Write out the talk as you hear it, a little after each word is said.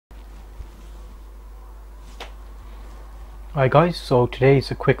Hi guys, so today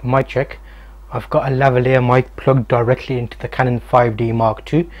is a quick mic check. I've got a lavalier mic plugged directly into the Canon 5D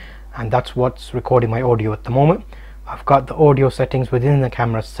Mark II, and that's what's recording my audio at the moment. I've got the audio settings within the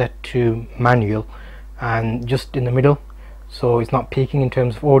camera set to manual and just in the middle, so it's not peaking in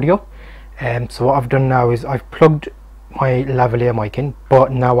terms of audio. So what I've done now is I've plugged my lavalier mic in,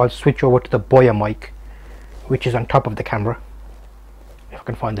 but now I'll switch over to the Boya mic, which is on top of the camera. If I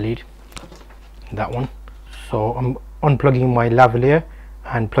can find the lead, that one. So I'm unplugging my lavalier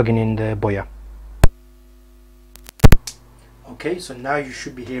and plugging in the Boya. Okay, so now you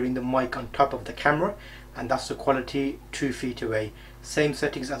should be hearing the mic on top of the camera, and that's the quality 2 feet away. Same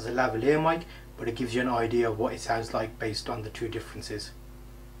settings as the lavalier mic, but it gives you an idea of what it sounds like based on the two differences.